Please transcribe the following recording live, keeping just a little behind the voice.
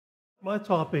My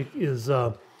topic is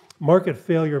market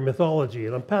failure mythology,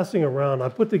 and I'm passing around. I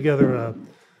put together, I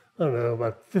don't know,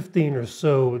 about 15 or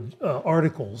so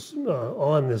articles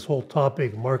on this whole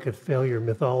topic, market failure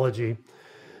mythology,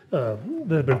 that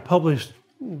have been published.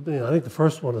 I think the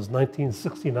first one is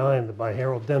 1969 by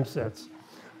Harold Demsetz.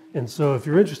 And so, if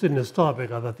you're interested in this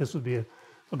topic, I thought this would be a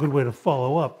good way to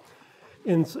follow up.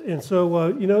 In around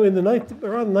the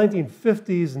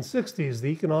 1950s and 60s, the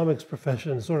economics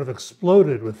profession sort of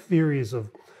exploded with theories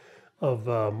of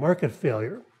market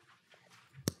failure,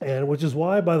 and which is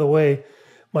why, by the way,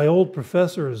 my old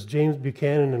professors, James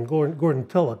Buchanan and Gordon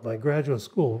Tullock, my graduate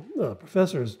school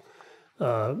professors,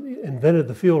 invented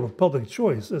the field of public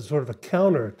choice as sort of a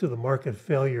counter to the market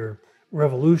failure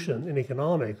revolution in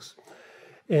economics.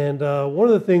 And one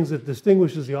of the things that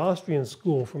distinguishes the Austrian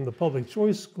school from the public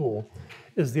choice school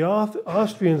is the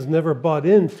Austrians never bought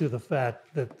into the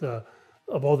fact that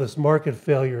of all this market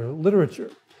failure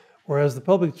literature, whereas the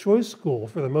public choice school,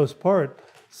 for the most part,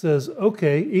 says,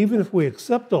 okay, even if we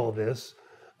accept all this,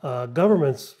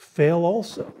 governments fail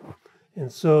also. And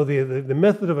so the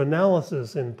method of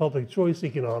analysis in public choice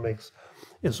economics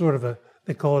is sort of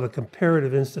they call it a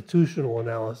comparative institutional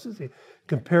analysis.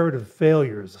 Comparative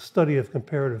failures, a study of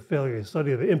comparative failures, a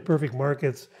study of imperfect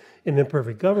markets and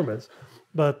imperfect governments.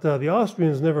 But the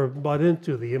Austrians never bought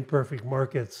into the imperfect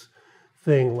markets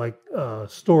thing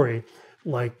story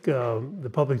like the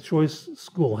public choice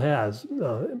school has,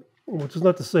 which is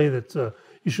not to say that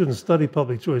you shouldn't study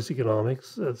public choice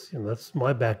economics. That's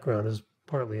my background is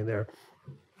partly in there.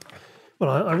 But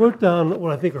I wrote down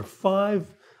what I think are five.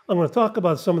 I'm going to talk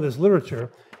about some of this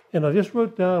literature. And I just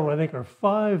wrote down what I think are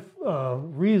five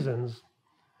reasons,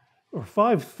 or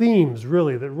five themes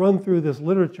really, that run through this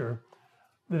literature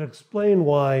that explain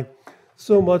why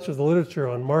so much of the literature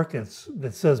on markets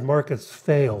that says markets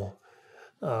fail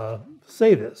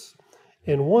say this.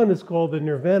 And one is called the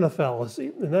nirvana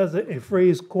fallacy. And that's a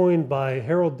phrase coined by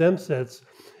Harold Demsetz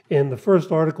in the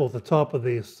first article at the top of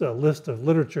this list of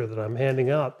literature that I'm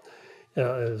handing out.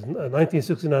 Is a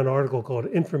 1969 article called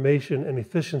Information and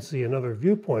Efficiency, Another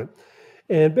Viewpoint.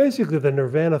 And basically the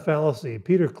nirvana fallacy,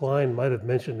 Peter Klein might have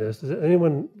mentioned this. Does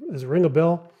it ring a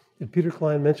bell? Did Peter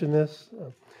Klein mention this?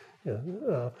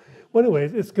 Well, anyway,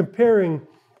 it's comparing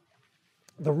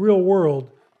the real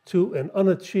world to an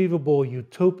unachievable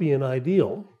utopian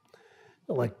ideal,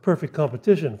 like perfect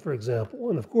competition, for example.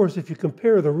 And of course, if you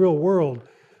compare the real world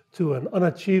to an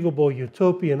unachievable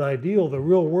utopian ideal, the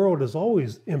real world is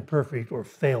always imperfect or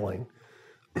failing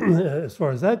as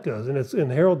far as that goes.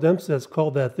 And Harold Demsetz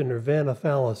called that the nirvana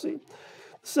fallacy.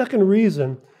 The second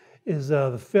reason is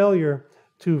the failure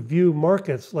to view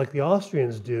markets like the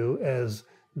Austrians do as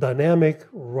a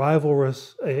dynamic,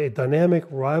 rivalrous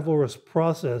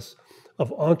process of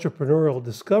entrepreneurial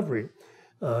discovery.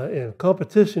 And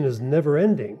competition is never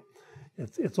ending.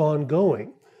 It's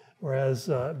ongoing. Whereas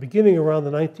beginning around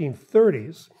the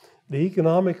 1930s, the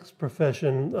economics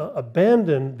profession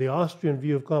abandoned the Austrian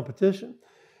view of competition.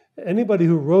 Anybody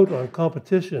who wrote on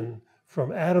competition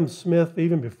from Adam Smith,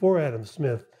 even before Adam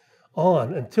Smith,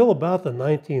 on until about the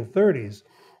 1930s,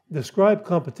 described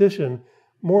competition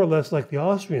more or less like the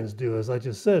Austrians do, as I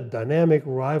just said, dynamic,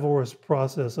 rivalrous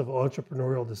process of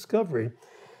entrepreneurial discovery.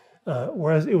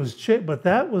 Whereas but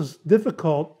that was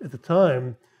difficult at the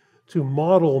time to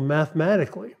model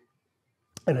mathematically.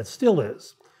 And it still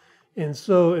is. And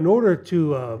so in order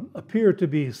to appear to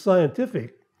be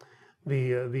scientific,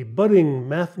 the budding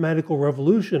mathematical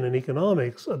revolution in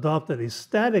economics adopted a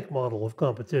static model of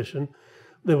competition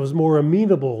that was more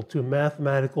amenable to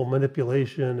mathematical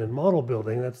manipulation and model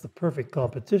building. That's the perfect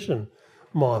competition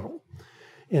model.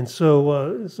 And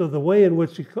so the way in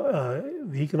which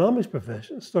the economics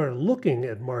profession started looking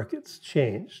at markets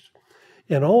changed.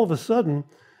 And all of a sudden,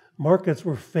 markets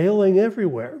were failing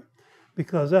everywhere.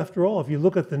 Because after all, if you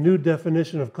look at the new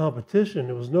definition of competition,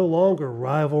 it was no longer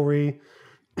rivalry,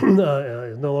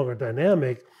 no longer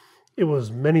dynamic. It was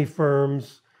many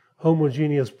firms,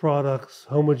 homogeneous products,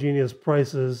 homogeneous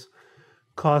prices,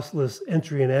 costless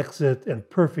entry and exit, and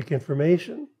perfect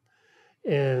information.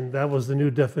 And that was the new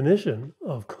definition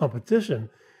of competition.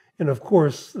 And of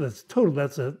course, that's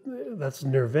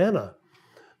nirvana.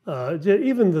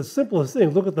 Even the simplest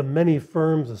thing, look at the many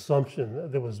firms assumption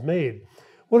that was made.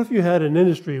 What if you had an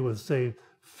industry with, say,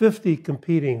 50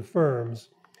 competing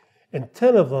firms, and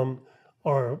 10 of them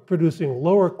are producing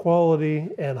lower quality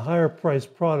and higher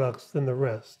priced products than the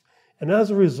rest? And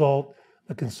as a result,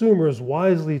 the consumers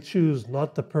wisely choose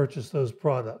not to purchase those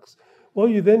products. Well,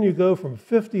 you go from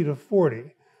 50 to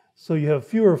 40, so you have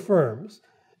fewer firms,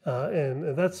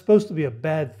 and that's supposed to be a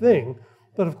bad thing.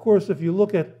 But of course, if you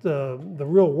look at the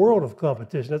real world of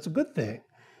competition, that's a good thing.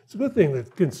 It's a good thing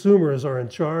that consumers are in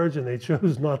charge and they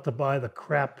chose not to buy the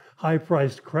crap,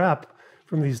 high-priced crap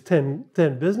from these 10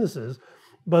 businesses.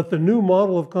 But the new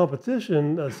model of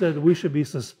competition said that we should be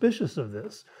suspicious of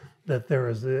this, that there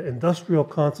is industrial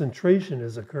concentration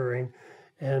is occurring,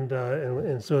 and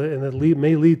it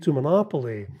may lead to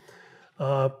monopoly.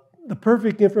 The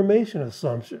perfect information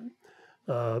assumption.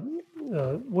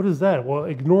 What is that? Well,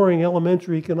 ignoring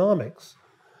elementary economics.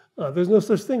 There's no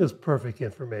such thing as perfect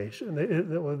information.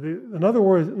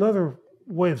 Another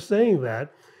way of saying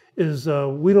that is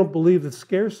we don't believe that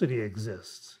scarcity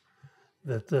exists.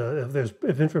 That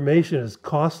if information is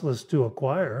costless to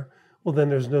acquire, well, then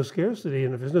there's no scarcity,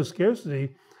 and if there's no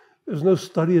scarcity, there's no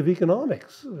study of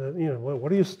economics.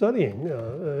 What are you studying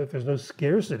if there's no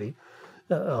scarcity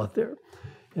out there?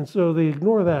 And so they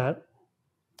ignore that,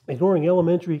 ignoring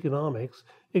elementary economics,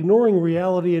 ignoring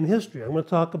reality and history. I'm going to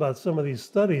talk about some of these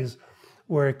studies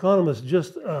where economists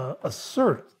just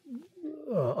assert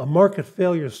a market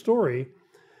failure story,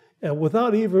 and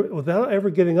without ever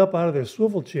getting up out of their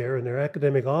swivel chair in their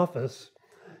academic office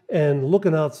and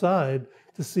looking outside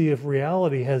to see if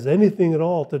reality has anything at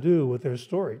all to do with their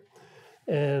story.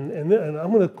 And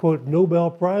I'm going to quote Nobel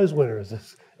Prize winners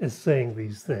as saying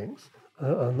these things,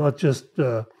 not just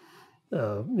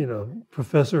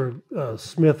Professor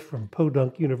Smith from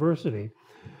Podunk University.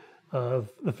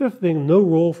 The fifth thing, no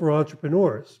role for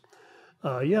entrepreneurs.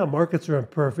 Markets are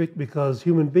imperfect because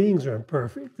human beings are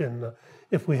imperfect. And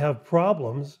if we have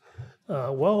problems,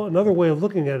 another way of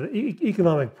looking at it,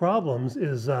 economic problems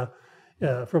is, from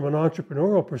an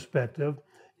entrepreneurial perspective,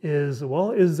 is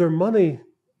there money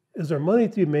to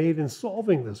be made in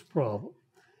solving this problem?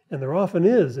 And there often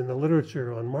is in the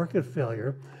literature on market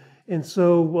failure. And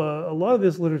so a lot of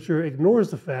this literature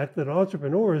ignores the fact that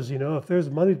entrepreneurs, if there's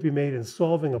money to be made in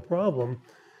solving a problem,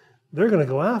 they're going to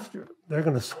go after it. They're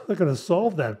going to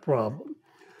solve that problem.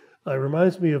 It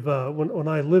reminds me of when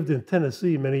I lived in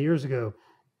Tennessee many years ago.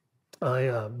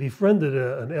 I befriended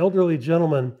an elderly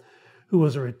gentleman who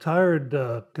was a retired.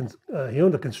 He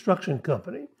owned a construction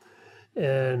company,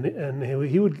 and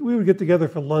we would get together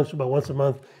for lunch about once a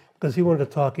month because he wanted to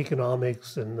talk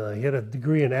economics, and he had a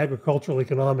degree in agricultural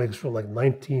economics from like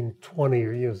 1920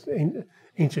 or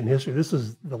ancient history. This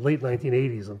is the late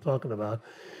 1980s I'm talking about,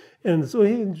 and so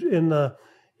he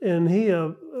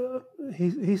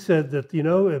said that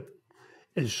if,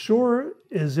 as sure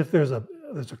as if there's a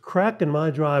crack in my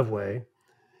driveway,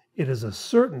 it is a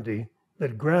certainty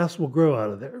that grass will grow out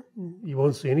of there. You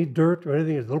won't see any dirt or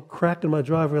anything. There's a little crack in my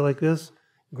driveway like this,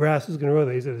 grass is going to grow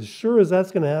there. He said, as sure as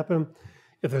that's going to happen,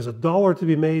 if there's a dollar to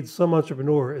be made, some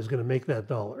entrepreneur is going to make that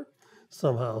dollar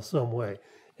somehow, some way.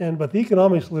 But the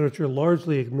economics literature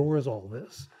largely ignores all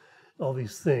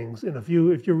these things. And if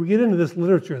you get into this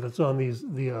literature that's on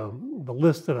the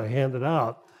list that I handed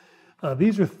out,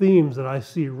 these are themes that I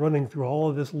see running through all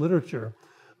of this literature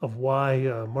of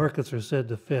why markets are said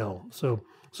to fail. So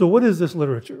what is this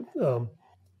literature? The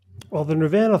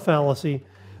Nirvana fallacy.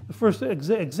 The first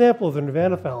example of the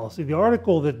Nirvana fallacy, the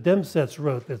article that Demsetz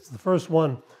wrote, that's the first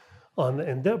one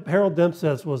Harold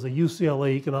Demsetz was a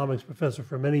UCLA economics professor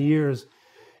for many years.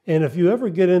 And if you ever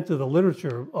get into the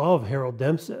literature of Harold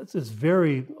Demsetz, it's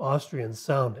very Austrian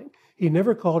sounding. He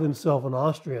never called himself an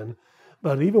Austrian,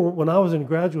 but even when I was in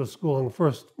graduate school and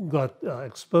first got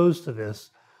exposed to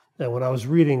this, and when I was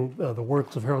reading the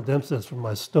works of Harold Demsetz from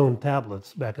my stone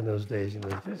tablets back in those days,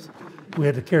 we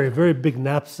had to carry very big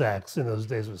knapsacks in those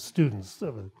days with students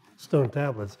with stone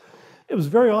tablets. It was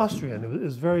very Austrian. It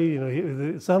was very,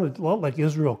 it sounded a lot like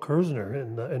Israel Kirzner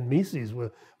and Mises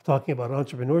were talking about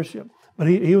entrepreneurship. But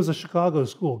he was a Chicago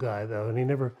school guy, though, and he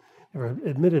never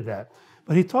admitted that.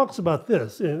 But he talks about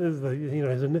this.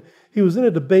 He was in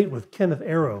a debate with Kenneth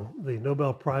Arrow, the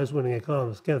Nobel Prize-winning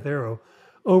economist Kenneth Arrow,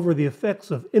 over the effects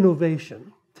of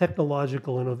innovation,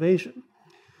 technological innovation.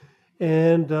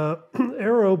 And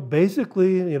Arrow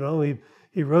basically,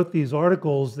 he wrote these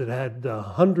articles that had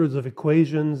hundreds of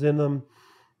equations in them.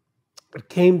 It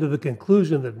came to the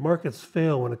conclusion that markets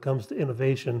fail when it comes to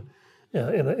innovation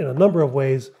in a number of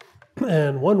ways.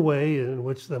 And one way in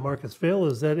which the markets fail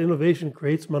is that innovation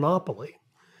creates monopoly.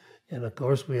 And of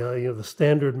course, the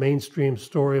standard mainstream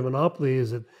story of monopoly is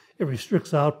that it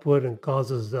restricts output and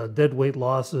causes deadweight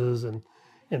losses and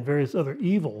various other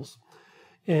evils.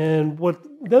 And what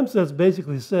Demsetz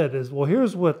basically said is, well,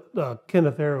 here's what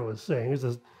Kenneth Arrow is saying. Here's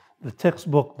the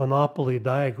textbook monopoly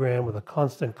diagram with a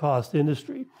constant cost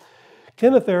industry.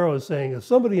 Kenneth Arrow is saying if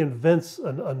somebody invents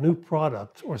a new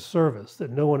product or service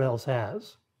that no one else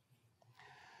has,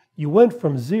 you went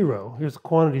from zero, here's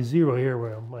quantity zero here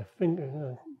where my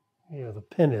finger, the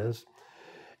pen is,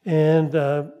 And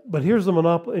but here's the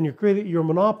monopoly, and you're creating your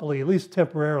monopoly, at least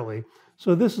temporarily.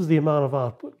 So this is the amount of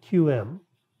output, QM,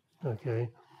 okay?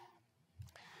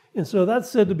 And so that's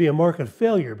said to be a market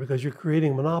failure because you're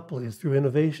creating monopolies through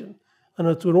innovation. I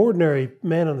know to an ordinary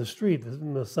man on the street, this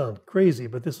must sound crazy,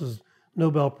 but this was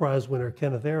Nobel Prize winner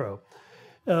Kenneth Arrow.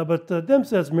 But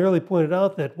Demsetz merely pointed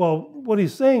out that, well, what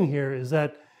he's saying here is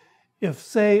that if,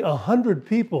 say, 100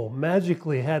 people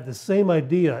magically had the same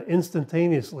idea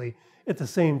instantaneously at the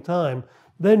same time,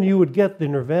 then you would get the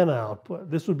nirvana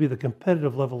output. This would be the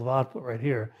competitive level of output right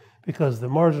here, because the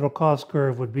marginal cost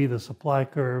curve would be the supply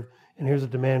curve, and here's a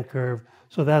demand curve.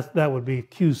 So that would be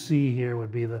QC here,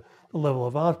 would be the level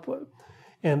of output.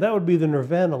 And that would be the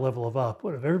nirvana level of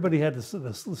output. If everybody had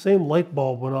the same light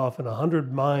bulb went off in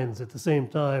 100 minds at the same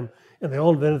time, and they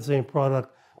all invented the same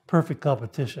product, perfect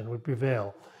competition would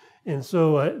prevail. And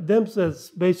so Demsetz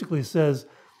basically says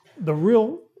the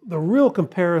real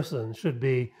comparison should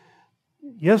be,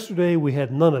 yesterday we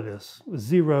had none of this,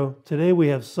 zero. Today we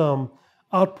have some.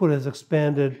 Output has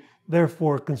expanded,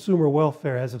 therefore consumer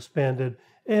welfare has expanded,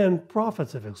 and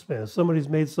profits have expanded. Somebody's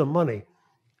made some money.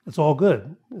 It's all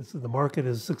good. The market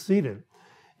has succeeded.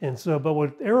 And so, but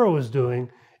what Arrow is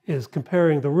doing is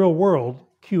comparing the real world,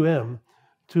 QM,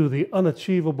 to the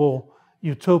unachievable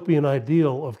utopian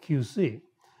ideal of QC.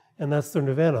 And that's the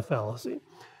nirvana fallacy.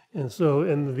 And so,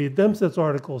 and the Demsetz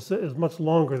article is much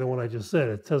longer than what I just said.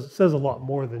 It says a lot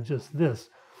more than just this.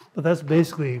 But that's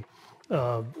basically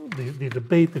the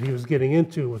debate that he was getting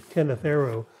into with Kenneth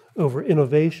Arrow over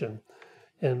innovation.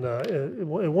 And at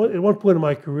one point in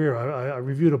my career, I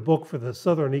reviewed a book for the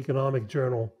Southern Economic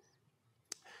Journal.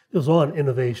 It was on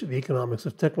innovation, the economics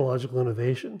of technological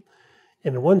innovation.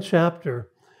 And one chapter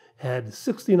had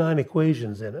 69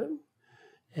 equations in it.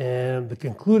 And the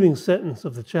concluding sentence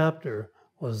of the chapter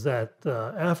was that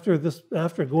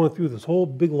after going through this whole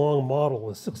big long model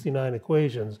with 69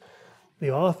 equations,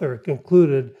 the author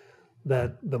concluded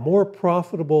that the more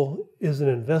profitable is an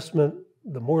investment,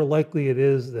 the more likely it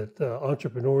is that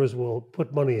entrepreneurs will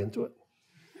put money into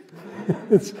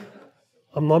it.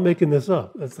 I'm not making this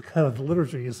up. That's the kind of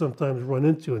literature you sometimes run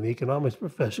into in the economics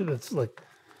profession. It's like,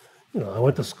 I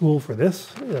went to school for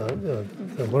this,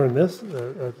 to learn this.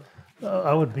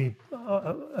 I would be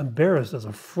embarrassed as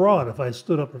a fraud if I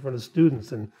stood up in front of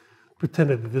students and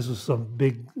pretended that this was some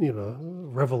big,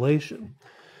 revelation.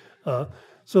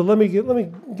 So let me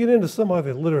get into some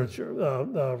other literature.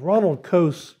 Ronald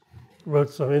Coase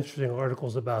wrote some interesting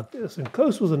articles about this, and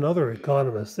Coase was another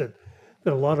economist that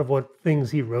a lot of what things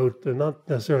he wrote, not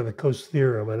necessarily the Coase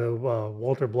theorem. I know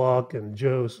Walter Block and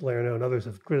Joe Salerno and others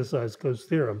have criticized Coase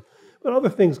theorem, but other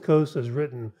things Coase has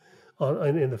written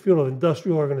in the field of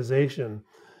industrial organization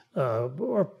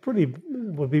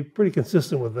would be pretty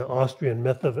consistent with the Austrian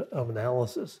method of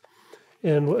analysis.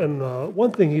 And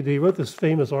one thing he did, he wrote this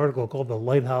famous article called "The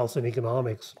Lighthouse in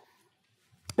Economics,"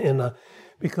 and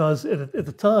because at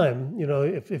the time,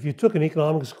 if you took an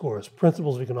economics course,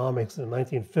 Principles of Economics in the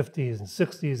 1950s and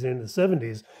 60s and in the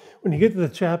 70s, when you get to the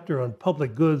chapter on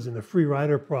public goods and the free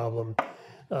rider problem,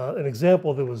 an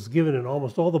example that was given in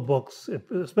almost all the books,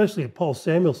 especially Paul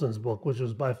Samuelson's book, which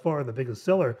was by far the biggest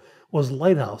seller, was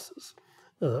lighthouses,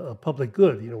 a public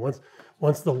good.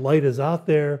 Once the light is out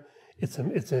there, it's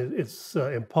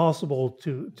impossible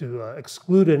to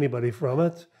exclude anybody from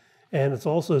it. And it's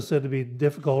also said to be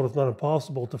difficult, if not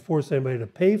impossible, to force anybody to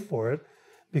pay for it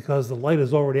because the light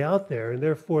is already out there. And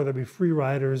therefore, there'll be free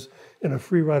riders and a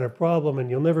free rider problem, and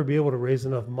you'll never be able to raise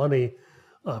enough money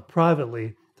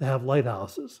privately to have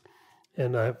lighthouses.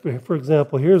 And for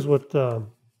example, here's what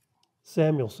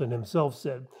Samuelson himself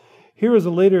said. Here is a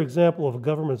later example of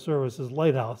government services,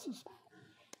 lighthouses.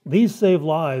 These save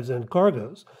lives and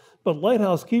cargoes, but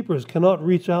lighthouse keepers cannot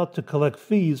reach out to collect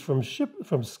fees from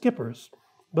skippers,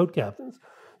 boat captains.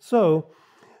 So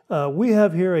we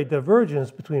have here a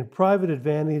divergence between private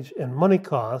advantage and money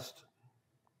cost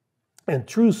and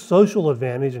true social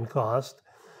advantage and cost,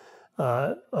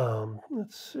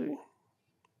 let's see,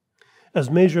 as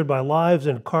measured by lives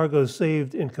and cargoes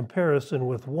saved in comparison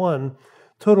with 1,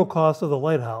 total cost of the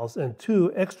lighthouse, and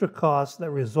 2, extra costs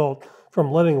that result from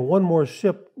letting one more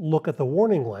ship look at the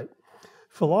warning light.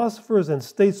 Philosophers and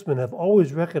statesmen have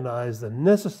always recognized the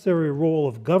necessary role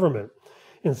of government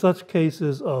in such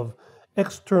cases of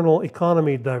external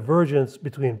economy divergence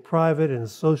between private and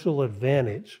social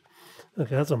advantage.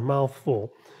 Okay, that's a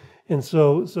mouthful. And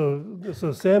so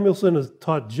Samuelson has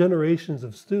taught generations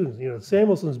of students.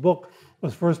 Samuelson's book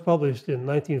was first published in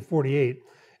 1948,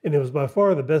 and it was by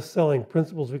far the best-selling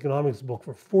Principles of Economics book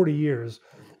for 40 years.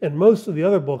 And most of the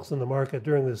other books in the market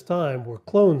during this time were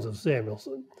clones of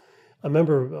Samuelson. I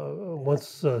remember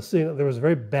once seeing there was a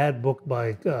very bad book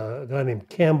by a guy named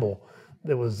Campbell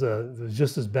that was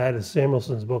just as bad as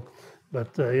Samuelson's book,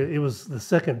 but it was the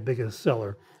second biggest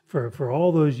seller for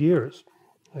all those years.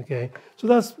 Okay, so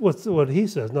that's what he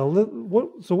says. Now,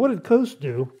 what did Coase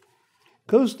do?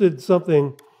 Coase did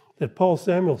something that Paul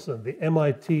Samuelson, the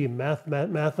MIT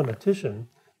mathematician,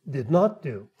 did not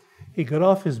do. He got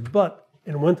off his butt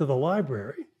and went to the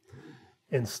library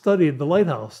and studied the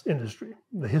lighthouse industry,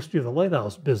 the history of the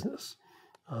lighthouse business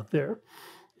out there.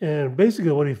 And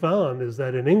basically what he found is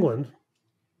that in England,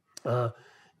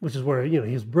 which is where,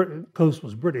 Coase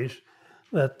was British,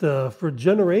 that for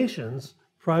generations,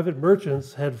 private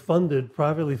merchants had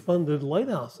privately funded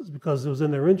lighthouses because it was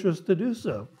in their interest to do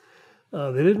so.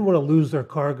 They didn't want to lose their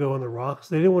cargo on the rocks.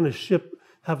 They didn't want to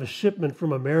have a shipment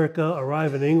from America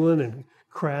arrive in England and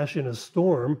crash in a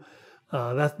storm.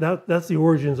 That's the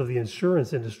origins of the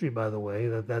insurance industry, by the way,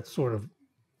 that sort of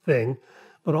thing.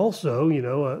 But also,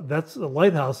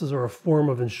 lighthouses are a form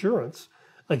of insurance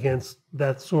against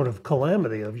that sort of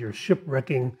calamity of your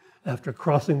shipwrecking after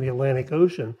crossing the Atlantic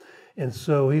Ocean. And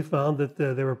so he found that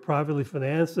they were privately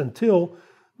financed until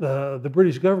the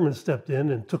British government stepped in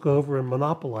and took over and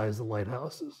monopolized the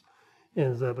lighthouses.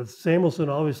 But Samuelson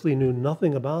obviously knew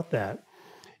nothing about that.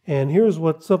 And here's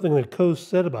something that Coase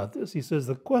said about this. He says,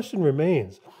 the question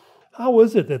remains, how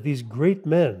is it that these great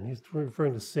men, he's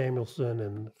referring to Samuelson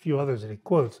and a few others that he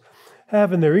quotes,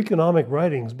 have in their economic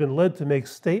writings been led to make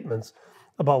statements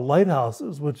about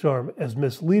lighthouses which are as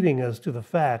misleading as to the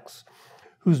facts,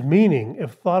 whose meaning,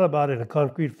 if thought about in a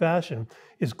concrete fashion,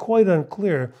 is quite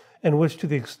unclear, and which, to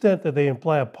the extent that they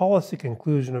imply a policy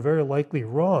conclusion, are very likely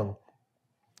wrong.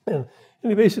 And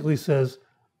he basically says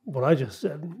what I just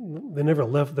said. They never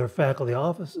left their faculty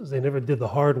offices. They never did the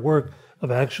hard work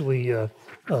of actually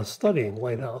studying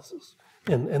lighthouses,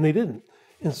 and they didn't.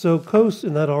 And so Coase,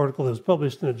 in that article that was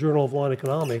published in the Journal of Law and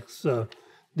Economics,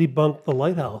 debunked the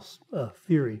lighthouse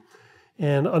theory.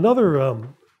 And another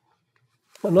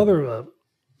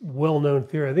well-known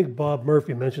theory, I think Bob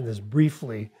Murphy mentioned this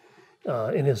briefly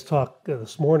in his talk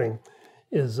this morning,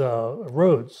 is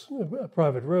roads,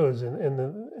 private roads,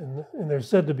 and there's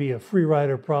said to be a free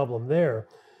rider problem there.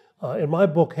 In my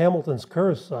book, Hamilton's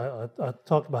Curse, I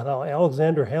talked about how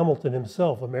Alexander Hamilton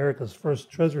himself, America's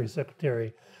first Treasury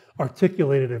Secretary,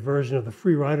 articulated a version of the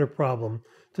free rider problem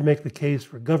to make the case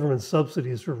for government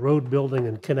subsidies for road building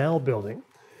and canal building.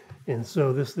 And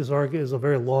so this is a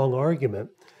very long argument.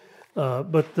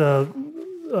 But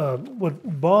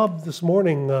what Bob this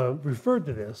morning referred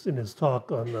to this in his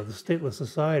talk on the Stateless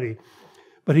Society,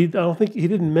 but I don't think he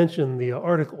didn't mention the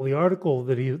article. The article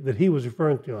that he was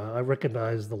referring to, I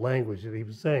recognize the language that he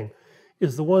was saying,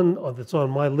 is the one that's on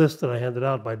my list that I handed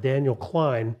out by Daniel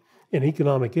Klein in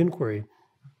Economic Inquiry.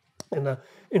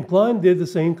 And Klein did the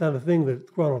same kind of thing that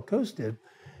Ronald Coase did,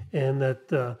 and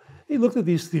that he looked at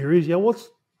these theories. Yeah, what's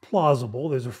plausible?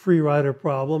 There's a free rider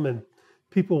problem, and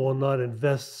people will not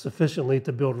invest sufficiently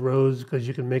to build roads because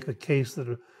you can make the case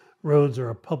that roads are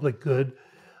a public good.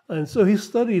 And so he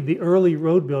studied the early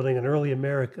road building in early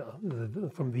America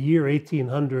from the year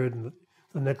 1800 and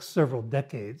the next several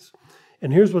decades.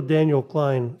 And here's what Daniel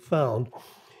Klein found.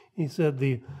 He said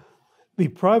the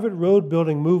private road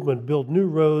building movement built new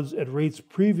roads at rates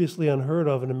previously unheard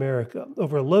of in America.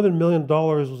 Over $11 million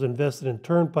was invested in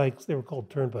turnpikes, they were called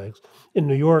turnpikes, in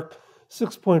New York,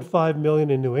 $6.5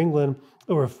 million in New England,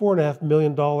 over $4.5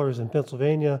 million in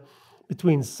Pennsylvania.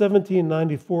 Between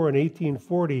 1794 and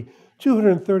 1840,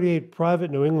 238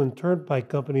 private New England turnpike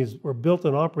companies were built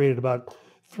and operated about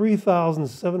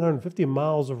 3,750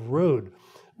 miles of road.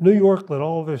 New York led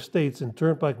all of their states in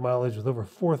turnpike mileage with over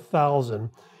 4,000. And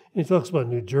he talks about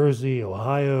New Jersey,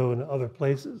 Ohio, and other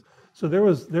places. So there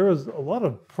was a lot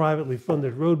of privately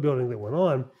funded road building that went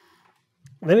on.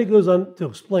 Then he goes on to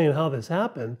explain how this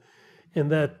happened,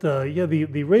 and that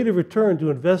the rate of return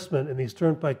to investment in these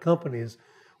turnpike companies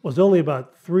was only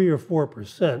about 3 or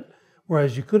 4%,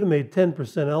 whereas you could have made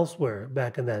 10% elsewhere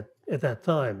back at that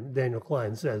time, Daniel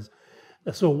Klein says.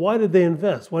 So why did they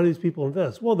invest? Why did these people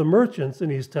invest? Well, the merchants in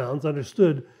these towns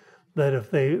understood that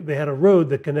if they had a road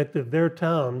that connected their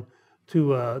town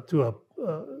to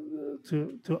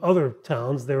other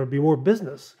towns, there would be more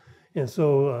business. And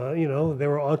so they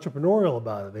were entrepreneurial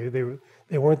about it.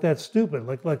 They weren't that stupid.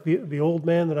 Like the old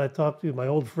man that I talked to, my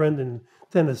old friend in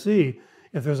Tennessee.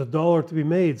 If there's $1 to be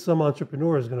made, some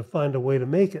entrepreneur is going to find a way to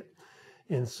make it.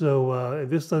 And so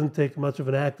this doesn't take much of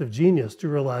an act of genius to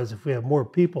realize if we have more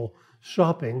people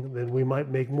shopping, then we might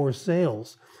make more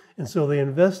sales. And so they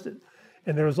invested.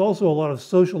 And there was also a lot of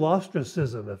social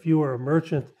ostracism. If you were a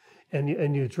merchant and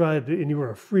you were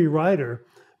a free rider,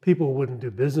 people wouldn't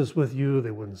do business with you,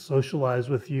 they wouldn't socialize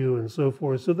with you, and so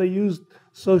forth. So they used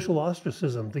social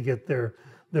ostracism to get their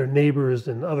neighbors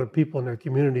and other people in their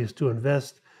communities to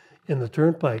invest in the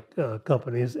turnpike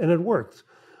companies, and it worked.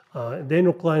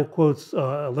 Daniel Klein quotes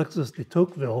Alexis de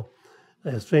Tocqueville,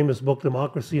 his famous book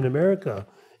Democracy in America,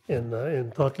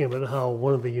 in talking about how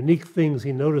one of the unique things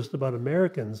he noticed about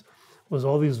Americans was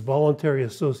all these voluntary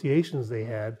associations they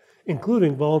had,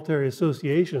 including voluntary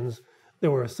associations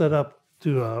that were set up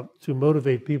to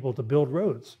motivate people to build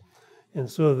roads. And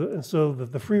so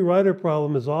the free rider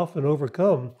problem is often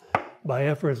overcome by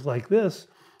efforts like this,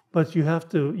 but you have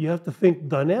to think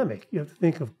dynamic. You have to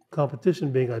think of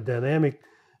competition being a dynamic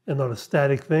and not a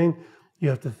static thing. You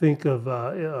have to think of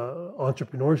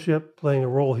entrepreneurship playing a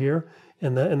role here,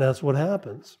 and that's what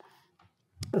happens.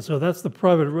 And so that's the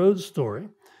private road story.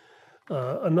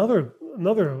 Another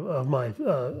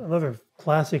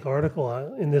classic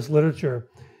article in this literature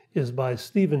is by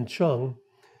Stephen Chung.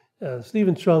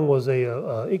 Stephen Chung was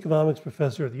a economics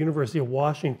professor at the University of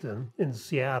Washington in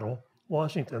Seattle,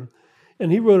 Washington,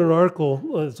 and he wrote an article.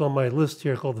 It's on my list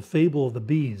here called "The Fable of the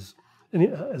Bees." And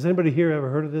has anybody here ever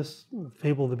heard of this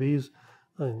Fable of the Bees?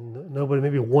 Nobody,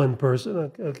 maybe one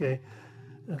person. Okay,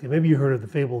 maybe you heard of the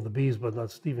Fable of the Bees, but not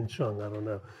Stephen Chung. I don't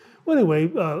know. Well, anyway,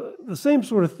 the same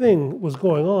sort of thing was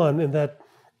going on in that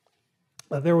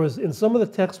there was in some of the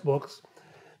textbooks.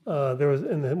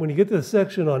 When you get to the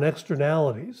section on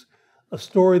externalities, a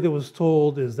story that was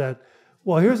told is that,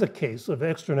 well, here's a case of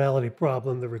externality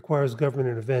problem that requires government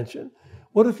intervention.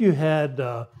 What if you had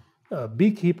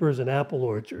beekeepers and apple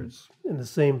orchards in the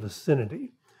same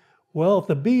vicinity? Well, if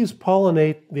the bees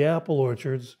pollinate the apple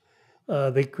orchards,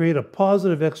 they create a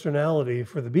positive externality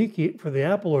for the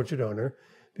apple orchard owner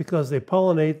because they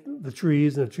pollinate the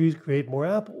trees and the trees create more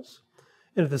apples.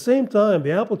 And at the same time,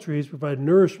 the apple trees provide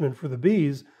nourishment for the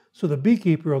bees, so the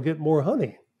beekeeper will get more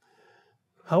honey.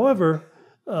 However,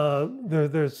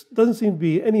 there doesn't seem to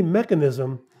be any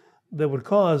mechanism that would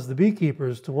cause the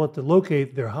beekeepers to want to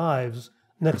locate their hives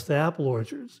next to apple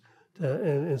orchards.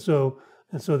 And so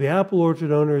the apple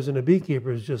orchard owners and the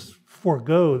beekeepers just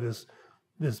forego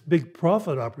this big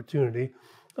profit opportunity.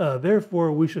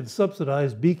 Therefore, we should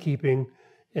subsidize beekeeping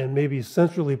and maybe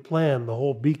centrally plan the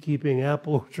whole beekeeping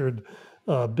apple orchard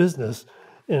business.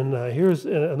 And here's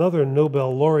another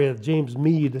Nobel laureate, James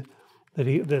Mead,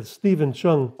 that Stephen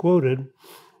Chung quoted.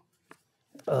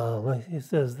 He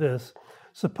says this: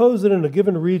 suppose that in a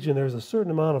given region there's a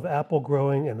certain amount of apple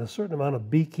growing and a certain amount of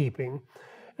beekeeping,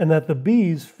 and that the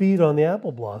bees feed on the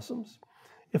apple blossoms.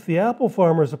 If the apple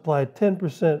farmers apply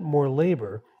 10% more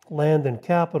labor, land, and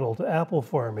capital to apple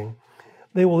farming,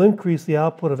 they will increase the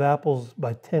output of apples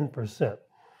by 10%.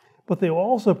 But they will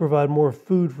also provide more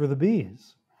food for the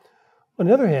bees. On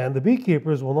the other hand, the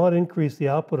beekeepers will not increase the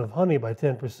output of honey by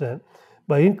 10%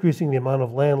 by increasing the amount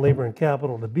of land, labor, and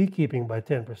capital to beekeeping by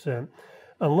 10%,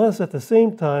 unless at the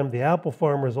same time the apple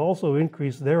farmers also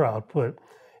increase their output,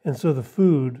 and so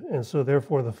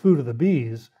therefore the food of the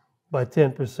bees by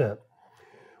 10%.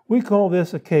 We call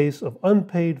this a case of an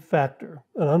unpaid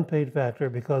factor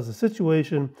because the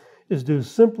situation is due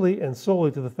simply and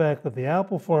solely to the fact that the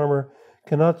apple farmer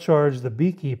cannot charge the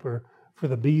beekeeper for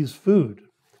the bees' food.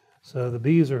 So the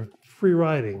bees are free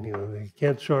riding. They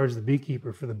can't charge the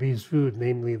beekeeper for the bees' food,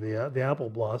 namely the apple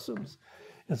blossoms.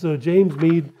 And so James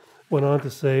Mead went on to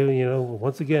say,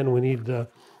 once again, we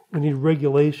need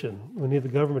regulation. We need the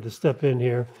government to step in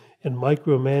here and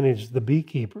micromanage the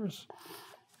beekeepers.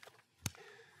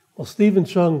 Well, Stephen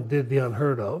Chung did the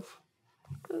unheard of.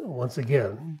 Once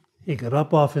again, he got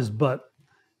up off his butt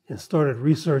and started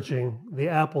researching the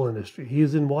apple industry. He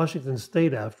is in Washington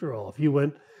State, after all. If you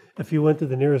went to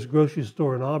the nearest grocery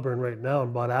store in Auburn right now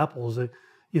and bought apples,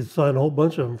 you'd find a whole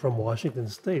bunch of them from Washington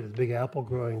State, a big apple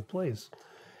growing place.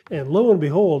 And lo and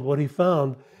behold, what he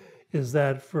found is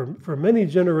that for many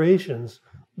generations,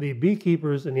 the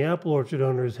beekeepers and the apple orchard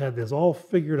owners had this all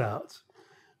figured out,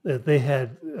 that they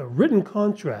had written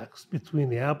contracts between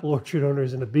the apple orchard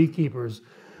owners and the beekeepers.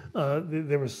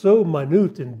 They were so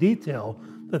minute in detail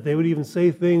that they would even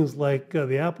say things like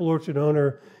the apple orchard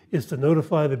owner is to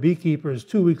notify the beekeepers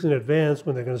 2 weeks in advance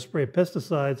when they're going to spray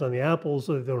pesticides on the apples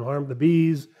so that they don't harm the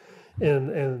bees,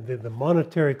 and the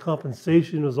monetary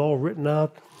compensation was all written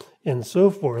out, and so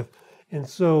forth. And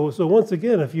so once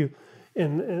again,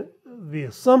 the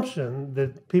assumption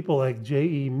that people like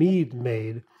J.E. Mead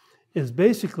made is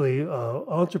basically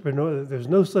entrepreneur. There's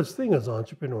no such thing as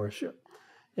entrepreneurship,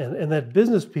 and that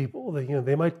business people,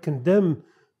 they might condemn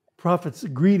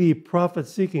greedy,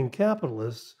 profit-seeking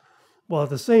capitalists, while at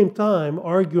the same time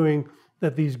arguing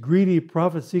that these greedy,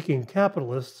 profit-seeking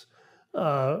capitalists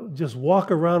just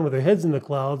walk around with their heads in the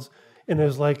clouds and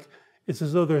it's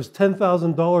as though there's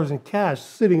 $10,000 in cash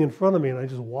sitting in front of me, and I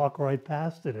just walk right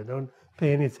past it and don't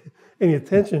pay any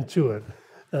attention to it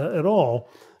at all.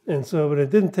 And so, but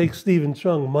it didn't take Stephen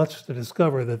Chung much to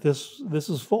discover that this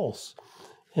is false.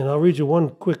 And I'll read you one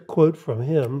quick quote from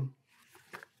him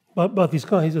about these.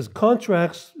 He says,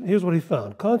 contracts, here's what he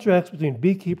found. Contracts between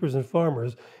beekeepers and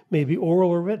farmers may be oral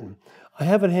or written. I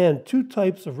have at hand two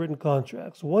types of written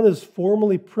contracts. One is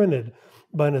formally printed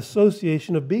by an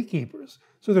association of beekeepers.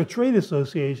 So their trade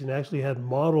association actually had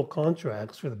model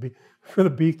contracts for the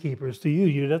beekeepers to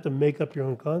use. You didn't have to make up your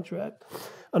own contract.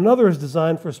 Another is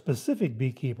designed for specific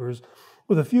beekeepers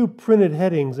with a few printed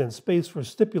headings and space for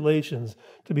stipulations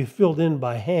to be filled in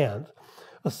by hand.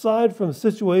 Aside from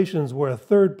situations where a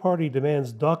third party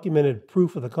demands documented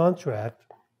proof of the contract,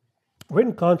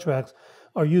 written contracts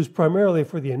are used primarily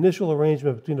for the initial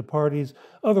arrangement between the parties.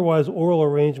 Otherwise, oral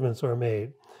arrangements are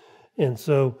made. And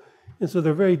so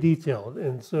they're very detailed.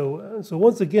 And so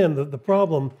once again, the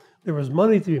problem, there was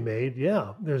money to be made.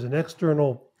 Yeah, there's an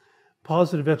external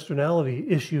positive externality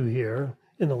issue here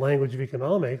in the language of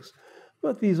economics,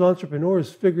 but these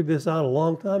entrepreneurs figured this out a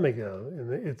long time ago.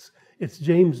 And it's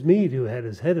James Mead who had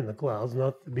his head in the clouds,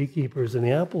 not the beekeepers and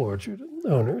the apple orchard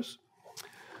owners.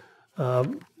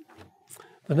 The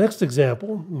next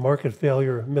example, market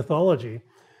failure mythology,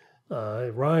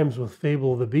 it rhymes with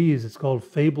Fable of the Bees. It's called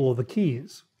Fable of the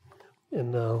Keys.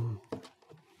 And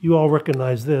you all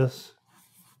recognize this.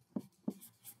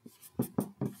 Yeah.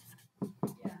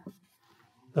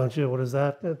 Don't you? What is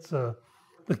that? That's the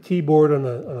keyboard on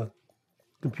a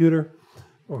computer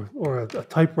or a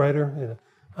typewriter. You know,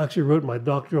 I actually wrote my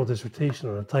doctoral dissertation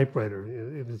on a typewriter.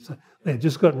 They had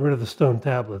just gotten rid of the stone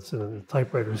tablets, and the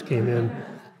typewriters came in.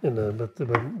 But I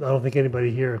don't think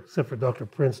anybody here, except for Dr.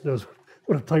 Prince, knows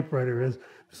what a typewriter is,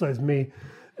 besides me.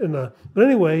 But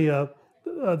anyway,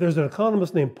 there's an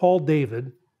economist named Paul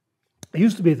David. He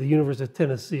used to be at the University of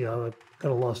Tennessee. I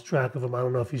kind of lost track of him. I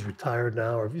don't know if he's retired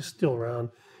now or if he's still around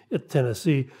at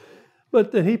Tennessee.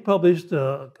 But he published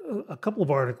a couple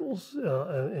of articles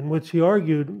in which he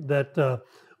argued that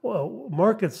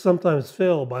markets sometimes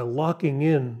fail by locking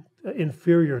in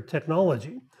inferior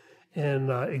technology. And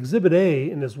Exhibit A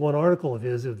in this one article of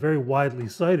his, is very widely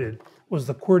cited, was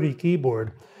the QWERTY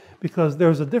keyboard, because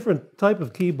there's a different type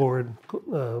of keyboard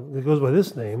that goes by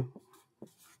this name,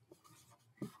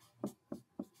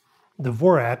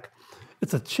 Dvorak.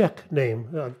 It's a Czech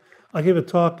name. I gave a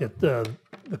talk at the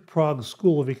Prague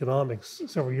School of Economics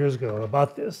several years ago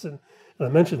about this, and I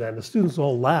mentioned that, and the students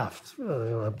all laughed. I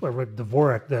read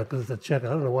Dvorak there because it's a Czech. I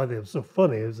don't know why they were so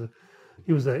funny.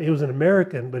 He was an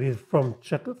American, but he's from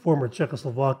former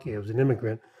Czechoslovakia. He was an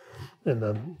immigrant, and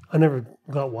I never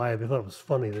got why they thought it was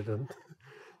funny.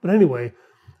 But anyway,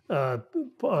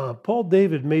 Paul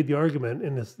David made the argument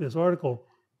in this article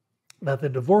that the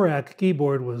Dvorak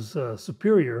keyboard was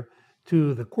superior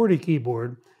to the QWERTY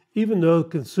keyboard, even though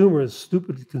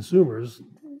stupid consumers,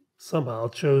 somehow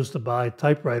chose to buy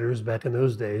typewriters back in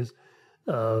those days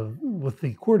with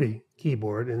the QWERTY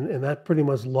keyboard, and that pretty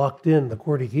much locked in the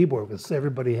QWERTY keyboard because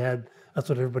that's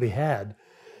what everybody had.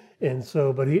 And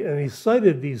so, he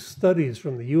cited these studies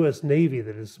from the U.S. Navy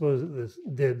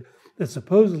that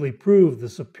supposedly proved the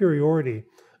superiority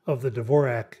of the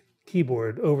Dvorak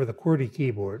keyboard over the QWERTY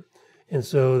keyboard. And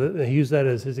so he used that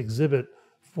as his exhibit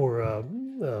for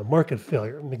market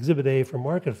failure, Exhibit A for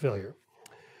market failure.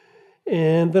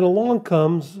 And then along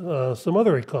comes some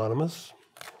other economists.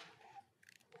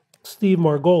 Steve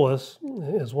Margolis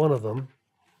is one of them.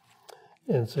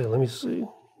 And so let me see,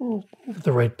 get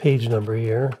the right page number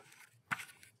here.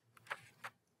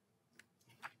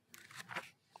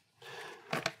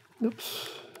 Oops.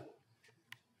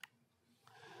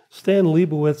 Stan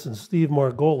Leibowitz and Steve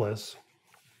Margolis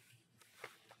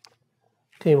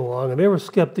came along, and they were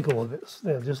skeptical of this.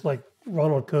 Just like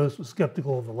Ronald Coase was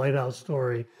skeptical of the lighthouse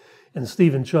story, and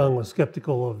Stephen Chung was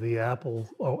skeptical of the apple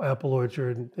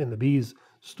orchard and the bees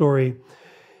story.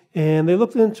 And they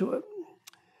looked into it.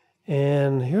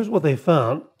 And here's what they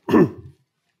found.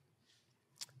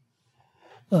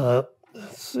 Let's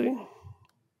see.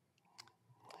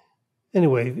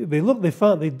 Anyway, they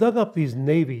dug up these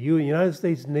United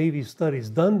States Navy studies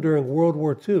done during World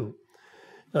War II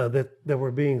that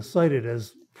were being cited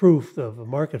as proof of a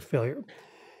market failure.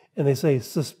 And they say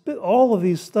all of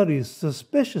these studies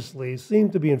suspiciously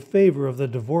seem to be in favor of the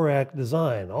Dvorak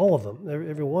design, all of them,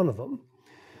 every one of them.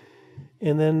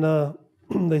 And then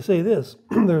they say this,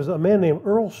 there's a man named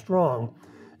Earl Strong,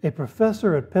 a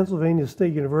professor at Pennsylvania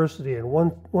State University and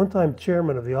one-time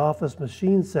chairman of the office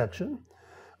machine section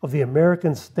of the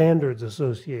American Standards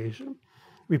Association,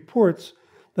 reports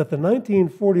that the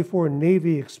 1944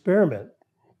 Navy experiment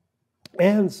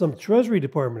and some Treasury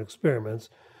Department experiments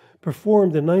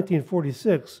performed in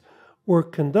 1946 were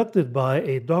conducted by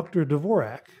a Dr.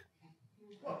 Dvorak,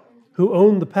 who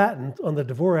owned the patent on the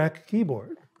Dvorak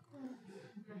keyboard.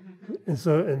 And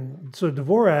so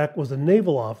Dvorak was a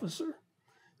naval officer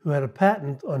who had a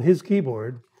patent on his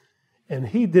keyboard, and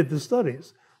he did the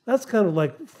studies. That's kind of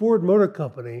like Ford Motor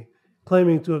Company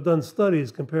claiming to have done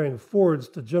studies comparing Fords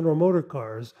to General Motor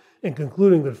cars and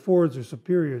concluding that Fords are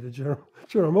superior to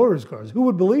General Motors cars. Who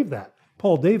would believe that?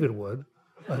 Paul David would,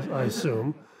 I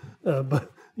assume.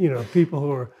 But, people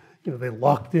who are, they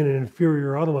locked in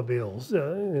inferior automobiles.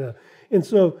 And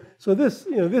so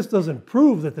this doesn't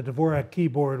prove that the Dvorak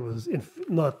keyboard was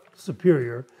not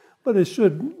superior, but it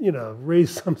should, raise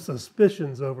some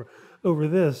suspicions over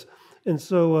this. And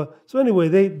so anyway,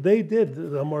 they did,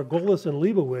 Margolis and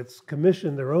Leibowitz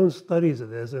commissioned their own studies of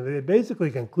this, and they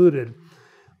basically concluded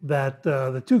that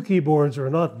the two keyboards are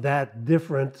not that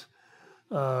different,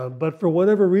 but for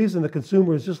whatever reason, the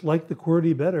consumers just liked the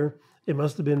QWERTY better. It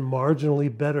must have been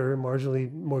marginally better,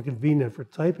 marginally more convenient for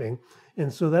typing,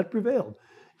 and so that prevailed.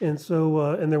 And so,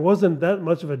 and there wasn't that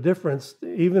much of a difference,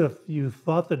 even if you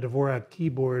thought the Dvorak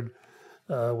keyboard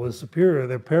was superior,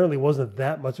 there apparently wasn't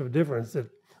that much of a difference that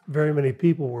very many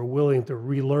people were willing to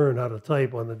relearn how to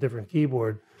type on the different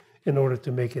keyboard in order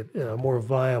to make it more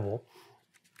viable.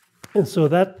 And so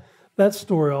that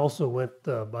story also went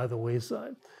by the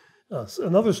wayside.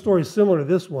 Another story similar to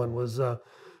this one was,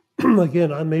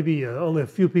 again, maybe only a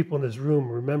few people in this room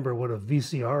remember what a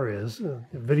VCR is,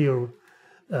 video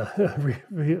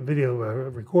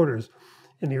recorders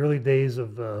in the early days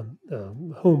of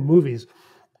home movies.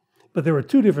 But there were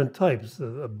two different types,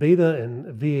 a beta and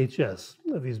a VHS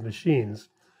of these machines.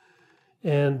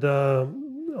 And a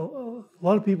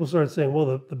lot of people started saying, well,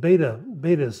 the beta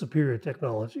is superior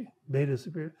technology. Beta is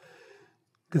superior.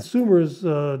 Consumers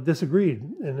disagreed,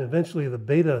 and eventually the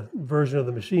beta version of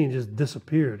the machine just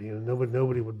disappeared.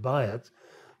 Nobody would buy it.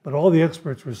 But all the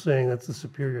experts were saying that's the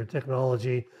superior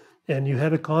technology. And you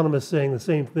had economists saying the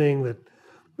same thing, that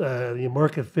the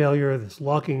market failure, this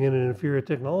locking in an inferior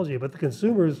technology. But the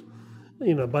consumers,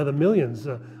 by the millions.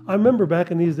 I remember back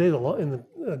in these days,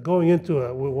 going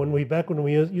into when we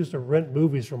used to rent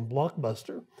movies from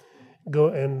Blockbuster,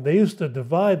 and they used to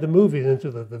divide the movies into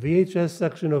the VHS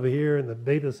section over here and the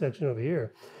beta section over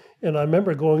here. And I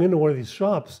remember going into one of these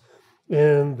shops,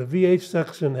 and the VH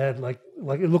section had like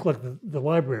it looked like the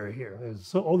library here.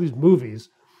 There's all these movies,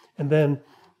 and then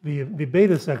the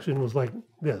beta section was like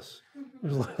this.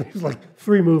 It was like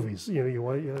 3 movies.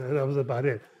 That was about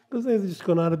it. Because they've just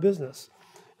gone out of business.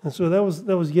 And so that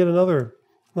was yet another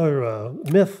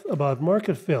myth about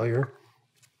market failure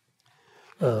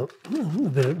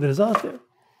that is out there.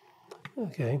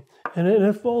 Okay, and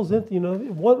it falls into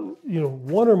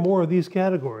one or more of these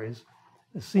categories.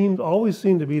 Always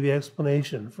seemed to be the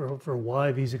explanation for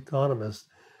why these economists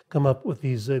come up with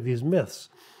these myths.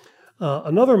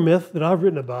 Another myth that I've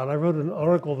written about, I wrote an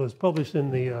article that was published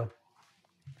in the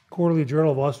Quarterly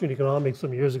Journal of Austrian Economics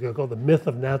some years ago called The Myth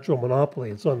of Natural Monopoly.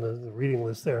 It's on the reading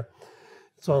list there.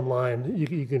 It's online.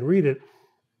 You can read it.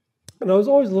 And I was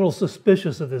always a little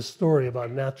suspicious of this story about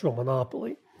natural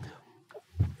monopoly.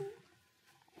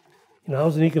 I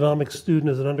was an economics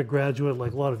student as an undergraduate,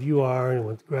 like a lot of you are, and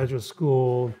went to graduate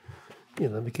school,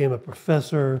 became a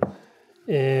professor.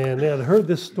 And I'd heard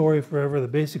this story forever. The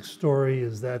basic story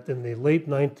is that in the late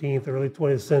 19th, early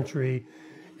 20th century,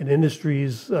 in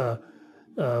industries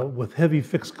with heavy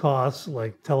fixed costs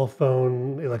like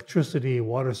telephone, electricity,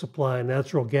 water supply,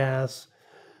 natural gas,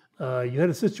 you had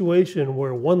a situation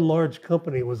where one large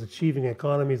company was achieving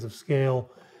economies of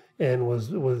scale and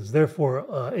was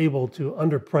therefore able to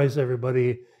underprice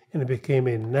everybody, and it became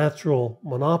a natural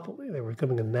monopoly. They were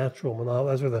becoming a natural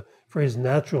monopoly. That's where the phrase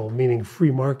natural, meaning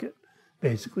free market,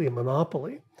 basically a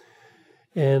monopoly.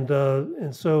 And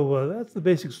so that's the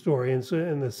basic story. And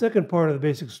the second part of the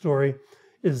basic story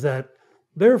is that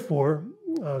therefore,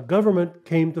 government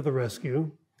came to the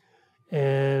rescue,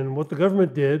 and what the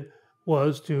government did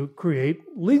was to create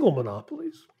legal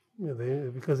monopolies.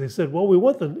 Because they said, well, we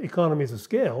want the economies of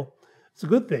scale. It's a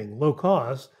good thing, low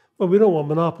cost, but we don't want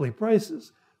monopoly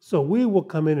prices. So we will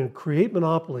come in and create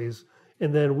monopolies,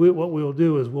 and then what we will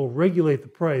do is we'll regulate the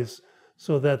price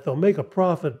so that they'll make a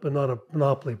profit, but not a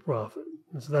monopoly profit.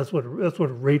 And so that's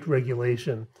what rate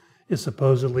regulation is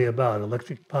supposedly about: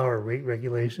 electric power rate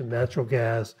regulation, natural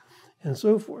gas, and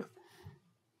so forth.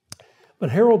 But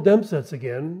Harold Dempsey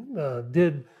again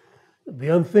did the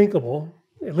unthinkable,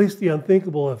 at least the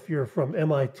unthinkable if you're from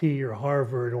MIT or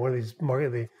Harvard or one of these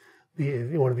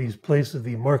one of these places,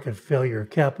 the market failure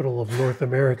capital of North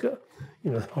America,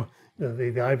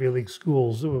 the Ivy League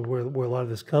schools where a lot of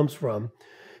this comes from.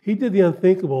 He did the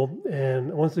unthinkable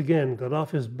and once again got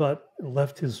off his butt and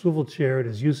left his swivel chair at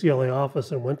his UCLA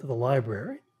office and went to the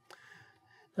library.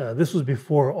 This was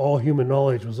before all human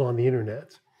knowledge was on the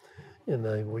internet. And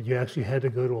you actually had to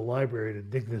go to a library to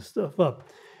dig this stuff up.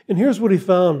 And here's what he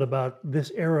found about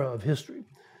this era of history,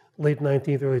 late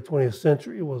 19th, early 20th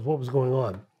century, was what was going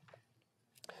on.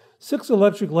 6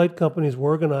 electric light companies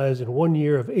were organized in 1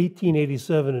 year of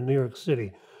 1887 in New York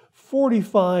City.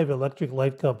 45 electric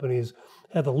light companies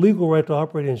had the legal right to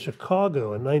operate in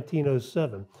Chicago in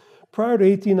 1907. Prior to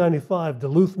 1895,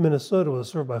 Duluth, Minnesota was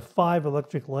served by 5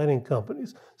 electric lighting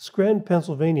companies. Scranton,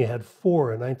 Pennsylvania had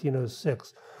 4 in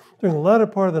 1906. During the latter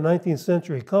part of the 19th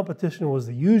century, competition was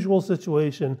the usual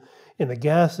situation in the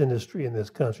gas industry in this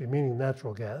country, meaning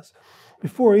natural gas.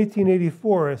 Before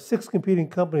 1884, 6 competing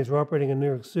companies were operating in New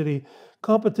York City.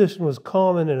 Competition was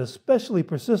common and especially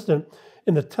persistent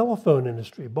in the telephone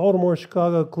industry. Baltimore,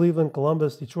 Chicago, Cleveland,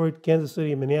 Columbus, Detroit, Kansas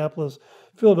City, Minneapolis,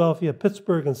 Philadelphia,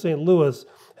 Pittsburgh, and St. Louis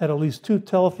had at least 2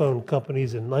 telephone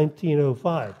companies in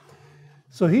 1905.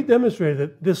 So he demonstrated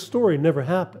that this story never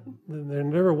happened. There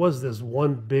never was this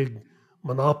one big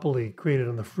monopoly created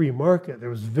on the free market. There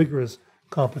was vigorous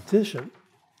competition.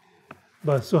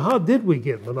 But so how did we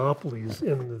get monopolies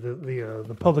in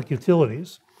the public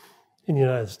utilities in the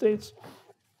United States?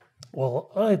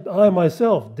 Well, I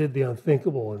myself did the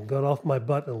unthinkable and got off my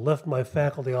butt and left my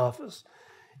faculty office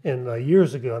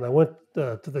years ago, and I went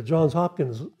to the Johns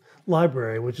Hopkins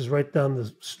Library, which is right down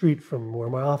the street from where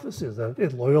my office is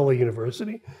at Loyola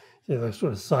University. They're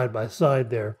sort of side by side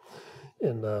there,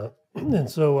 and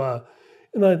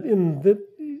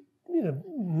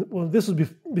this was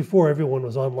before everyone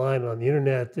was online on the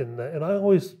internet, and I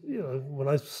always, when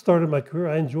I started my career,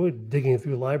 I enjoyed digging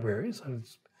through libraries. I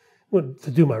wanted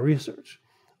to do my research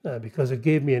because it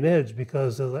gave me an edge.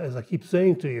 Because as I keep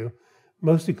saying to you,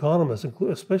 most economists,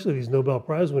 especially these Nobel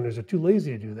Prize winners, are too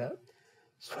lazy to do that.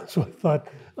 So I thought,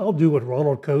 I'll do what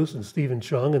Ronald Coase and Stephen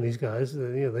Chung and these guys,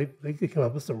 they could come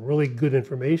up with some really good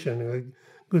information,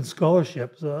 good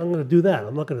scholarship. So I'm going to do that.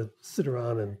 I'm not going to sit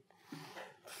around and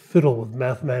fiddle with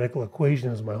mathematical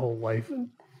equations my whole life and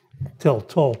tell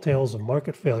tall tales of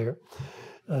market failure.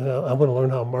 I want to learn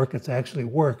how markets actually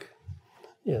work.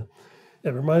 Yeah, it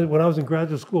reminded when I was in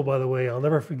graduate school. By the way, I'll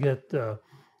never forget. They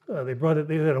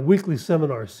had a weekly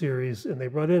seminar series, and they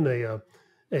brought in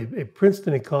a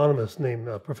Princeton economist named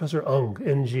Professor Ung,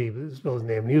 Ng, is his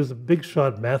name. And he was a big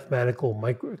shot mathematical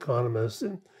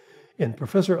microeconomist, and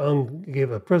Professor Ung gave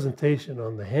a presentation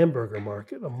on the hamburger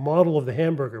market, a model of the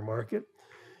hamburger market.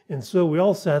 And so we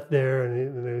all sat there,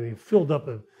 and he filled up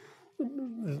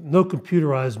no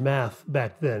computerized math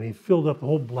back then. He filled up the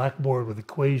whole blackboard with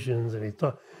equations, and he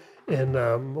taught. And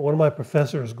one of my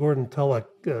professors, Gordon Tullock,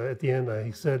 at the end,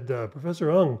 he said,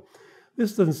 Professor Ung,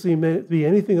 this doesn't seem to be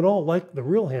anything at all like the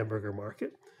real hamburger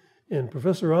market. And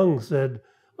Professor Ung said,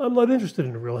 I'm not interested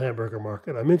in the real hamburger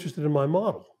market. I'm interested in my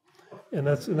model. And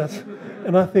I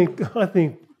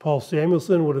think Paul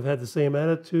Samuelson would have had the same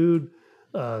attitude.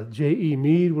 J.E.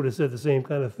 Mead would have said the same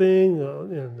kind of thing.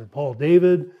 And Paul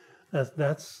David.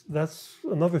 That's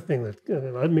another thing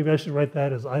that maybe I should write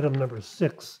that as item number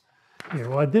 6 here.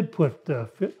 Well, I did put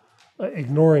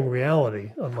ignoring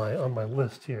reality on my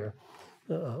list here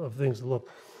of things to look.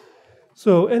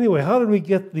 So anyway, how did we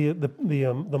get the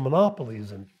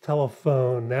monopolies in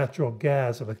telephone, natural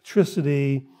gas,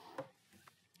 electricity,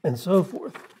 and so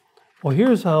forth? Well,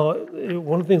 here's how.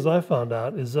 One of the things I found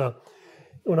out is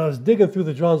when I was digging through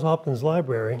the Johns Hopkins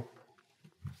Library,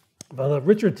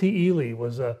 Richard T. Ely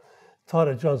was taught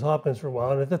at Johns Hopkins for a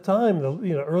while, and at the time,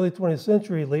 the early 20th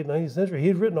century, late 19th century, he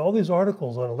had written all these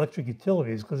articles on electric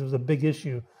utilities because it was a big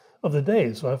issue of the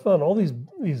day. So I found all these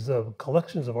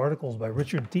collections of articles by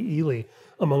Richard T. Ely,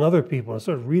 among other people, and I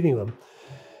started reading them.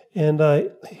 And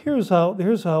here's how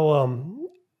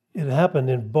it happened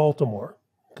in Baltimore,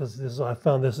 because I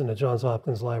found this in the Johns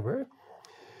Hopkins Library.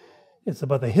 It's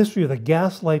about the history of the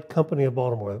Gaslight Company of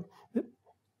Baltimore.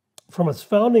 From its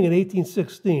founding in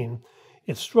 1816,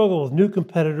 it struggled with new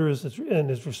competitors, and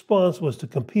its response was to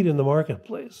compete in the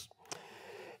marketplace.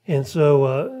 And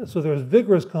so there was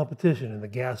vigorous competition in the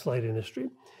gaslight industry.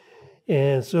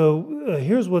 And so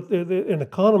here's what an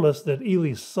economist that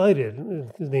Ely cited,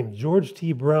 his name is George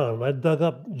T. Brown. I dug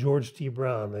up George T.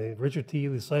 Brown. Richard T.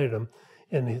 Ely cited him,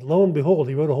 and lo and behold,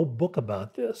 he wrote a whole book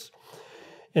about this.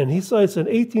 And he cites an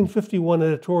 1851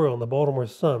 editorial in the Baltimore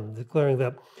Sun declaring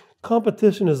that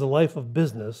competition is the life of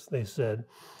business, they said.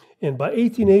 And by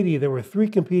 1880, there were 3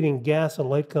 competing gas and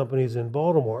light companies in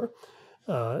Baltimore.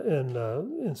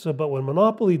 But when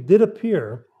monopoly did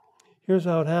appear, here's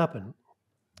how it happened.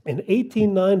 In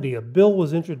 1890, a bill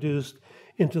was introduced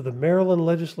into the Maryland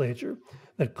legislature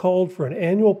that called for an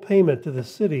annual payment to the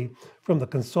city from the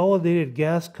Consolidated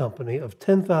Gas Company of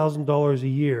 $10,000 a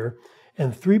year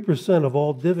and 3% of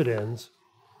all dividends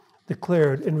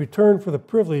declared in return for the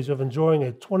privilege of enjoying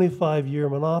a 25-year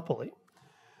monopoly.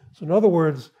 So in other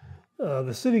words,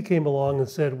 the city came along and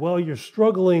said, well, you're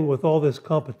struggling with all this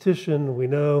competition, we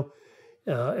know,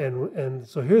 and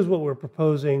so here's what we're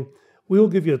proposing. We'll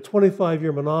give you a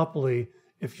 25-year monopoly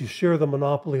if you share the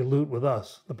monopoly loot with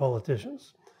us, the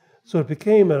politicians. So it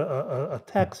became a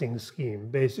taxing scheme,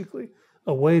 basically,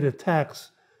 a way to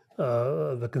tax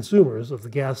the consumers of the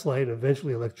gaslight,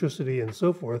 eventually electricity, and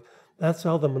so forth. That's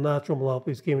how the natural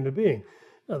monopolies came into being.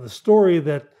 The story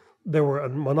that there were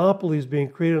monopolies being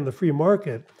created in the free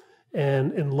market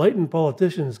and enlightened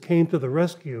politicians came to the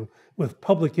rescue with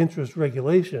public interest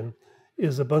regulation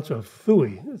is a bunch of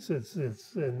phooey.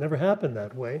 It never happened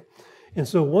that way. And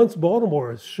so once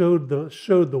Baltimore showed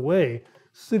the way,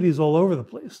 cities all over the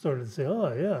place started to say,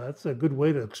 oh yeah, that's a good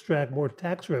way to extract more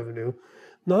tax revenue.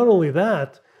 Not only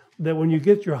that when you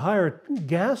get your higher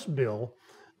gas bill,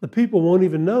 the people won't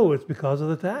even know it's because of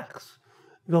the tax.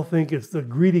 They'll think it's the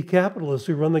greedy capitalists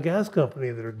who run the gas company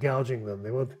that are gouging them.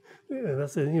 They won't.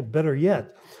 That's better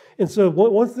yet. And so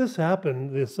once this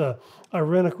happened, I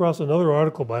ran across another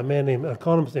article by an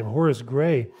economist named Horace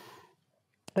Gray,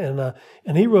 and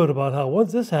he wrote about how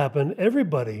once this happened,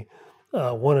 everybody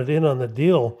wanted in on the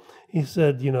deal. He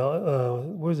said,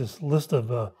 where's this list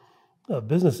of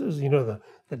businesses?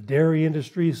 The dairy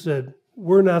industry said,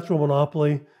 we're natural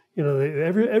monopoly.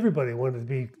 Everybody wanted to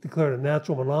be declared a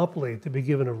natural monopoly, to be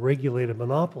given a regulated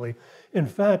monopoly. In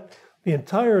fact, the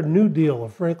entire New Deal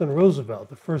of Franklin Roosevelt,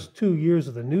 the first 2 years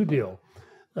of the New Deal,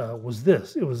 was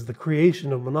this. It was the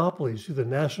creation of monopolies through the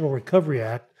National Recovery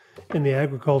Act and the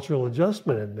Agricultural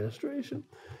Adjustment Administration.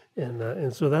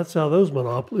 And so that's how those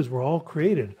monopolies were all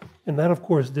created. And that, of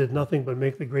course, did nothing but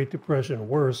make the Great Depression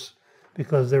worse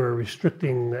because they were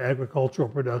restricting agricultural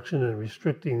production and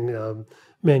restricting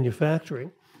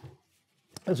manufacturing.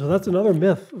 And so that's another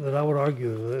myth that I would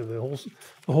argue,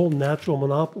 the whole natural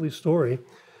monopoly story.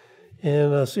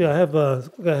 And see, I have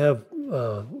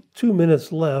 2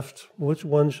 minutes left. Which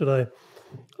one should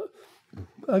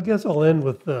I guess I'll end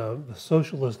with the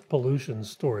socialist pollution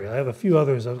story. I have a few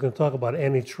others. I was going to talk about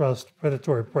antitrust,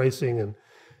 predatory pricing, and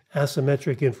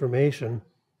asymmetric information.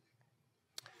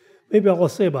 Maybe I'll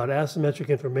say about asymmetric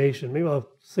information. Maybe I'll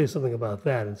say something about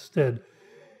that instead.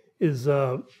 There's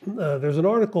an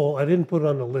article, I didn't put it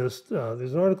on the list.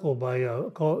 There's an article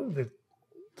that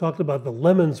talked about the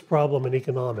lemons problem in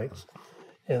economics.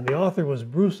 And the author was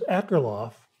Bruce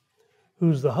Akerlof,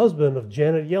 who's the husband of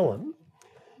Janet Yellen,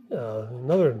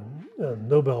 another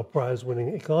Nobel Prize winning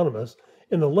economist.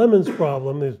 And the lemons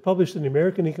problem, it was published in the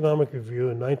American Economic Review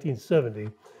in 1970,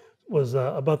 was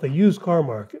about the used car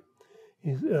market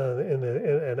and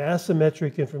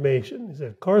asymmetric information. He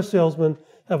said car salesmen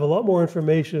have a lot more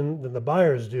information than the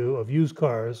buyers do of used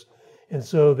cars, and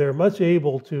so they're much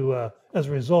able to, as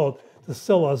a result, to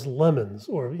sell us lemons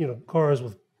or cars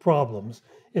with problems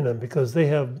in them because they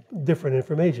have different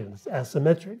information. It's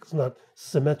asymmetric. It's not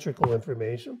symmetrical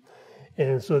information,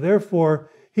 and so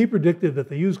therefore he predicted that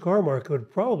the used car market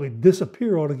would probably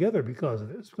disappear altogether because of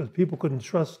this, because people couldn't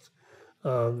trust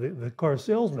the car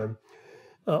salesman.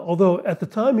 Although at the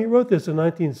time he wrote this in the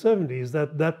 1970s,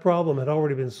 that problem had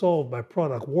already been solved by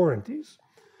product warranties.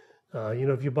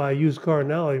 If you buy a used car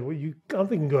now, I don't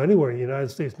think you can go anywhere in the United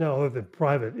States now other than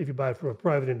private, if you buy it from a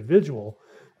private individual.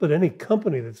 But any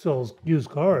company that sells used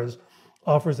cars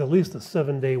offers at least a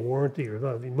 7-day warranty, or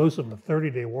most of them a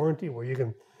 30-day warranty, where you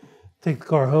can take the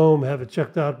car home, have it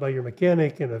checked out by your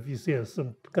mechanic, and if you see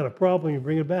some kind of problem, you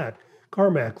bring it back.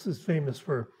 CarMax is famous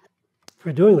for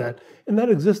doing that, and that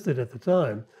existed at the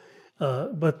time.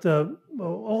 But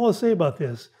all I'll say about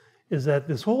this is that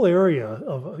this whole area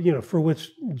of, for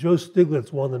which Joe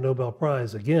Stiglitz won the Nobel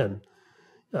Prize again,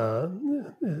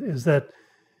 is that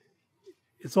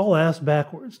it's all ass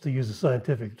backwards, to use a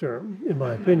scientific term, in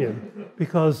my opinion,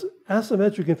 because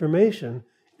asymmetric information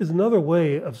is another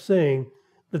way of saying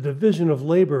the division of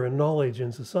labor and knowledge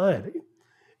in society.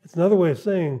 It's another way of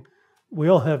saying we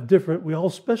all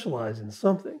specialize in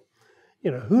something.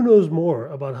 Who knows more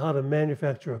about how to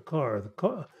manufacture a car,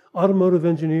 automotive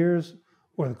engineers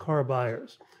or the car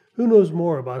buyers? Who knows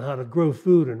more about how to grow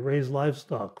food and raise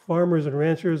livestock, farmers and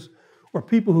ranchers, or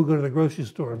people who go to the grocery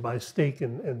store and buy steak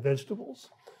and vegetables?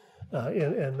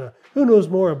 And who knows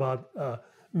more about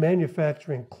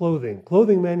manufacturing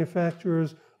clothing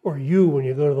manufacturers, or you when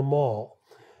you go to the mall?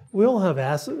 we all have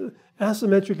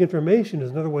asymmetric information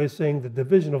is another way of saying the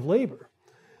division of labor.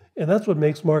 And that's what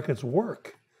makes markets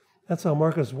work. That's how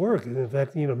markets work. And in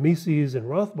fact, Mises and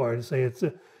Rothbard say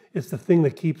it's the thing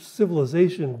that keeps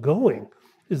civilization going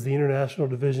is the international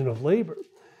division of labor.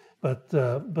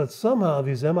 But somehow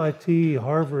these MIT,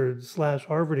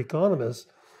 Harvard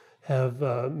economists have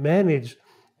managed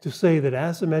to say that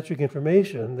asymmetric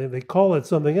information, they call it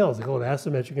something else. They call it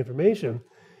asymmetric information,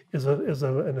 is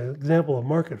an example of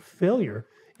market failure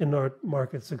and not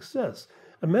market success.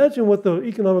 Imagine what the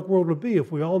economic world would be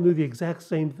if we all knew the exact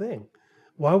same thing.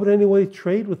 Why would anybody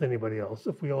trade with anybody else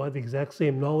if we all had the exact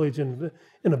same knowledge and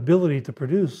ability to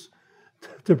produce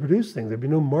things? There'd be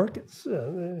no markets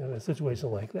in a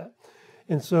situation like that.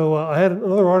 And so I had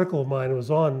another article of mine. It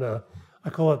was on, I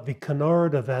call it the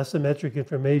canard of asymmetric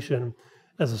information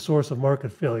as a source of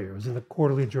market failure. It was in the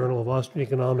Quarterly Journal of Austrian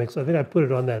Economics. I think I put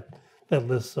it on that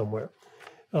list somewhere.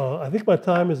 I think my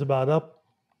time is about up.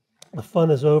 The fun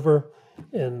is over.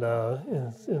 And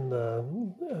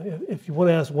if you want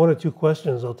to ask one or two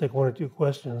questions, I'll take one or two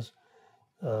questions.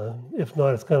 If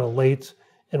not, it's kind of late,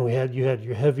 and you had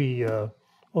your heavy, what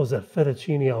was that,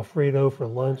 fettuccine Alfredo for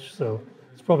lunch, so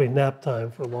it's probably nap time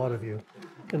for a lot of you.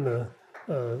 And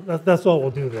that's all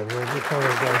we'll do then. We'll call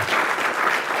it